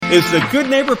is the Good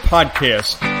Neighbor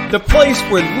Podcast, the place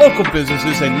where local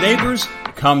businesses and neighbors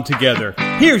come together.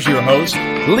 Here's your host,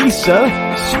 Lisa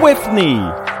Swiftney.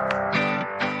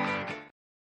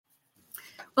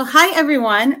 Well, hi,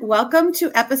 everyone. Welcome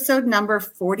to episode number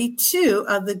 42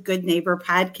 of the Good Neighbor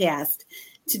Podcast.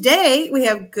 Today, we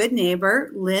have good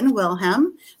neighbor Lynn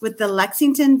Wilhelm with the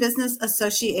Lexington Business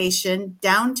Association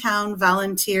Downtown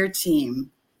Volunteer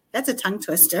Team. That's a tongue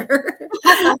twister.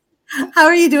 How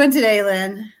are you doing today,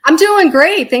 Lynn? I'm doing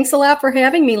great. Thanks a lot for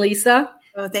having me, Lisa.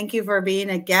 Oh, thank you for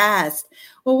being a guest.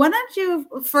 Well, why don't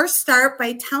you first start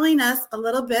by telling us a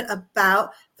little bit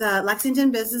about the Lexington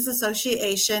Business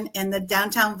Association and the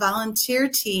Downtown Volunteer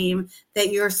Team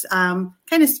that you're kind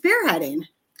of spearheading.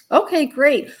 Okay,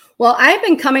 great. Well, I've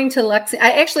been coming to Lexington.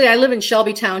 I live in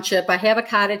Shelby Township. I have a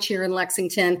cottage here in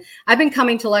Lexington. I've been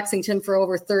coming to Lexington for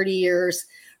over 30 years.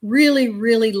 Really,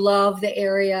 really love the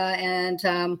area.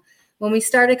 And when we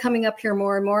started coming up here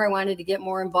more and more, I wanted to get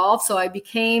more involved. So I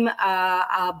became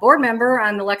a board member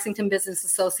on the Lexington Business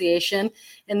Association,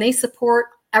 and they support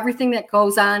everything that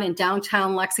goes on in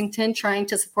downtown Lexington, trying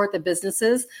to support the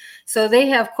businesses. So they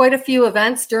have quite a few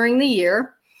events during the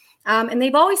year, and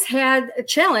they've always had a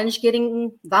challenge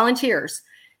getting volunteers.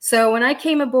 So when I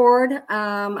came aboard,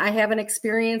 I have an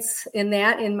experience in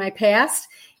that in my past.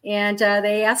 And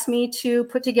they asked me to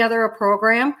put together a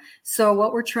program. So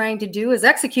what we're trying to do is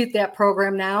execute that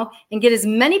program now and get as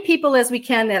many people as we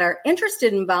can that are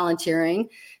interested in volunteering.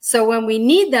 So when we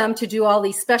need them to do all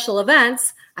these special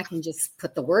events, I can just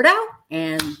put the word out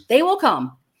and they will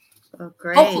come. Oh,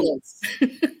 great.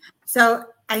 So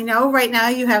I know right now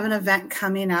you have an event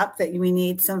coming up that we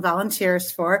need some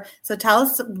volunteers for. So tell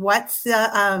us what's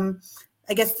the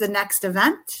next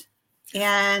event.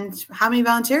 And how many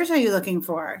volunteers are you looking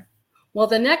for? Well,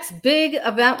 the next big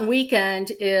event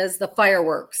weekend is the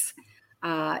fireworks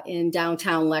in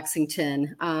downtown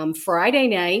Lexington. Friday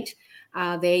night,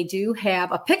 they do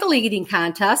have a pickle eating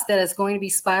contest that is going to be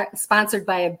sponsored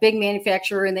by a big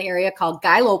manufacturer in the area called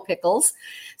Gilo Pickles.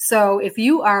 So if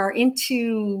you are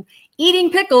into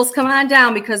eating pickles, come on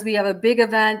down because we have a big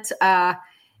event that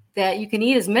you can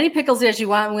eat as many pickles as you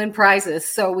want and win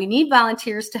prizes. So we need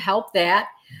volunteers to help that.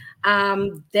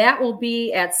 That will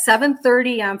be at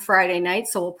 7:30 on Friday night.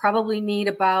 So we'll probably need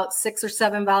about 6 or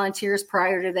 7 volunteers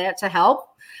prior to that to help.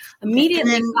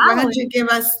 Immediately and then following, why don't you give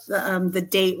us the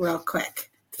date real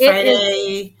quick?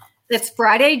 It's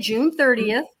Friday, June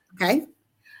 30th. Okay.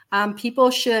 People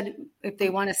should, if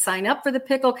they want to sign up for the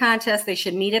pickle contest, they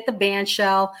should meet at the band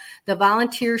shell. The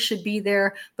volunteers should be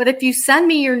there. But if you send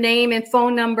me your name and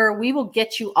phone number, we will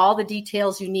get you all the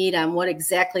details you need on what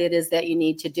exactly it is that you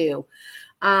need to do.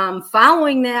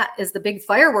 Following that is the big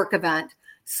firework event.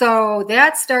 So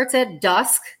that starts at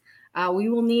dusk. We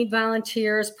will need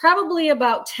volunteers, probably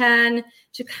about 10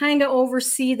 to kind of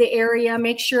oversee the area,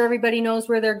 make sure everybody knows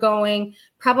where they're going.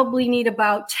 Probably need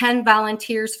about 10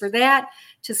 volunteers for that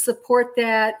to support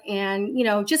that and,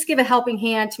 just give a helping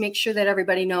hand to make sure that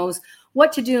everybody knows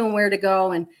what to do and where to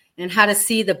go and how to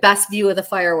see the best view of the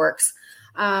fireworks.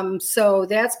 So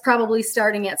that's probably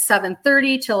starting at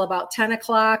 7:30 till about 10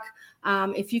 o'clock.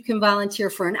 If you can volunteer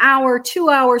for an hour,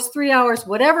 2 hours, 3 hours,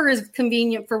 whatever is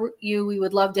convenient for you, we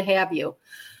would love to have you.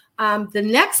 The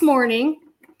next morning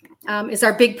is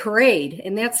our big parade,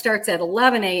 and that starts at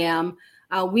 11 a.m.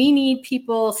 We need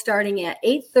people starting at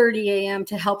 8:30 a.m.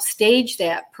 to help stage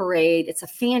that parade. It's a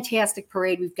fantastic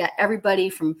parade. We've got everybody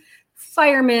from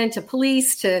firemen to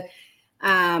police to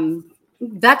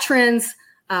veterans,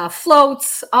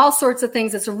 floats, all sorts of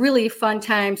things. It's a really fun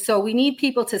time. So we need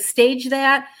people to stage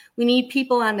that. We need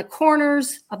people on the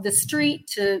corners of the street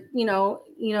to,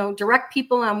 direct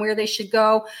people on where they should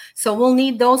go. So we'll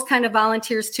need those kind of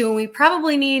volunteers too. And we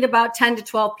probably need about 10 to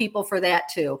 12 people for that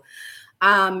too.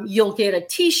 You'll get a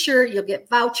t-shirt, you'll get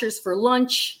vouchers for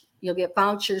lunch, you'll get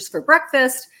vouchers for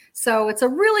breakfast. So it's a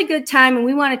really good time. And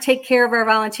we want to take care of our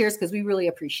volunteers because we really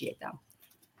appreciate them.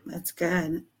 That's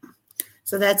good.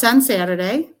 So that's on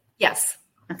Saturday. Yes.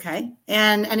 Okay.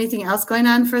 And anything else going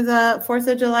on for the 4th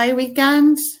of July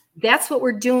weekend? That's what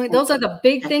we're doing. Those are the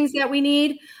big things that we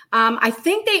need. I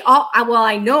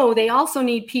know they also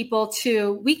need people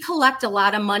we collect a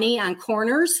lot of money on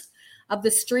corners of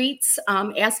the streets,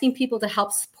 asking people to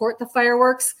help support the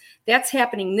fireworks. That's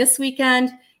happening this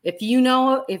weekend. If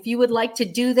you would like to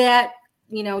do that,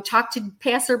 talk to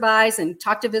passerbys and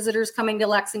talk to visitors coming to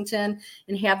Lexington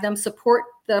and have them support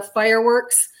the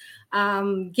fireworks.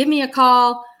 Give me a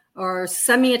call or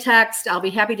send me a text. I'll be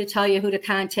happy to tell you who to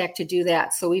contact to do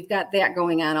that. So we've got that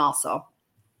going on also.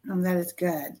 That is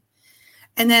good.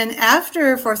 And then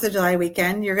after 4th of July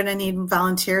weekend, you're going to need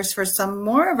volunteers for some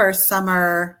more of our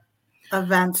summer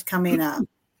events coming up.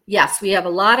 Yes, we have a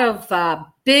lot of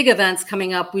big events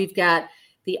coming up. We've got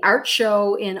the art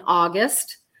show in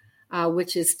August,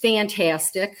 which is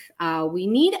fantastic. We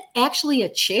need actually a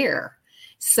chair.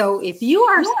 So if you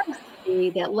are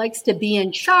somebody that likes to be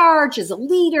in charge as a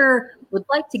leader, would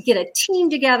like to get a team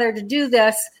together to do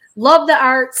this, love the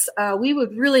arts, we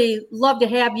would really love to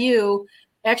have you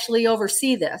actually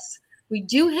oversee this. We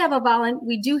do have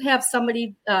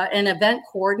somebody, an event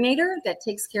coordinator that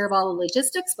takes care of all the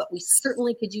logistics, but we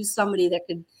certainly could use somebody that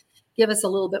could give us a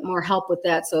little bit more help with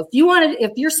that. So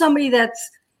if you're somebody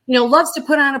that's, loves to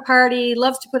put on a party,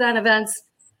 loves to put on events,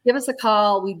 give us a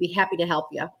call. We'd be happy to help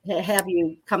you, have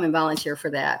you come and volunteer for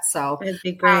that. So that'd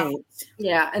be great.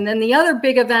 Yeah. And then the other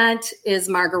big event is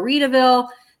Margaritaville.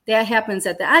 That happens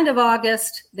at the end of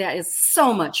August. That is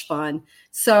so much fun.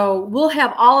 So we'll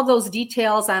have all of those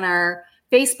details on our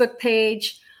Facebook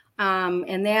page.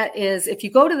 And that is, if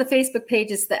you go to the Facebook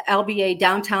page, it's the LBA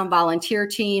Downtown Volunteer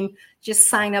Team. Just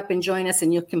sign up and join us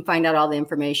and you can find out all the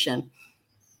information.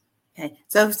 Okay.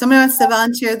 So if someone wants to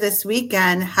volunteer this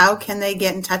weekend, how can they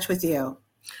get in touch with you?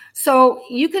 So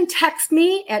you can text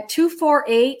me at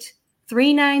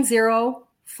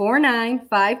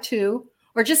 248-390-4952,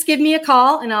 or just give me a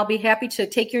call and I'll be happy to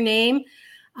take your name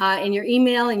and your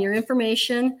email and your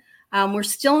information. We're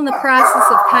still in the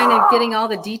process of kind of getting all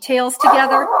the details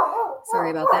together.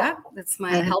 Sorry about that. That's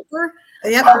my helper.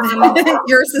 Yep.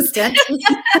 Your assistant.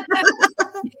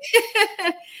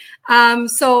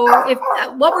 So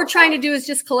what we're trying to do is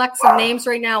just collect some names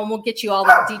right now, and we'll get you all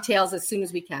the details as soon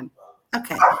as we can.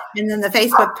 Okay. And then the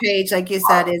Facebook page, like you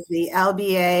said, is the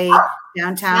LBA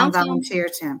Downtown Volunteer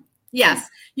Team. Yes.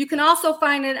 You can also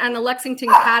find it on the Lexington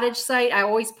Cottage site. I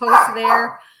always post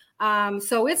there.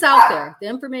 So it's out there. The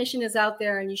information is out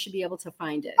there, and you should be able to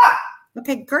find it.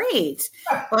 Okay, great.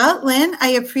 Well, Lynn,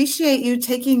 I appreciate you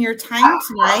taking your time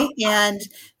tonight and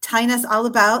telling us all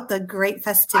about the great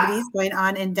festivities going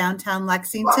on in downtown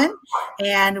Lexington.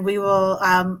 And we will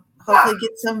hopefully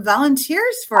get some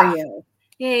volunteers for you.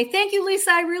 Yay. Thank you,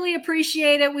 Lisa. I really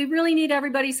appreciate it. We really need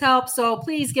everybody's help. So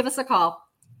please give us a call.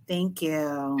 Thank you.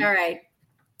 All right.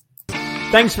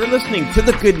 Thanks for listening to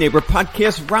the Good Neighbor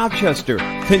Podcast Rochester.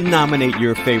 To nominate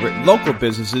your favorite local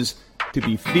businesses to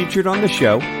be featured on the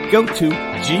show, go to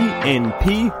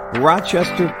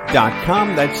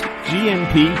gnprochester.com. That's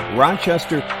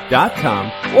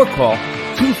gnprochester.com, or call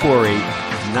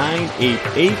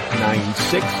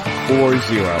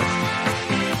 248-988-9640.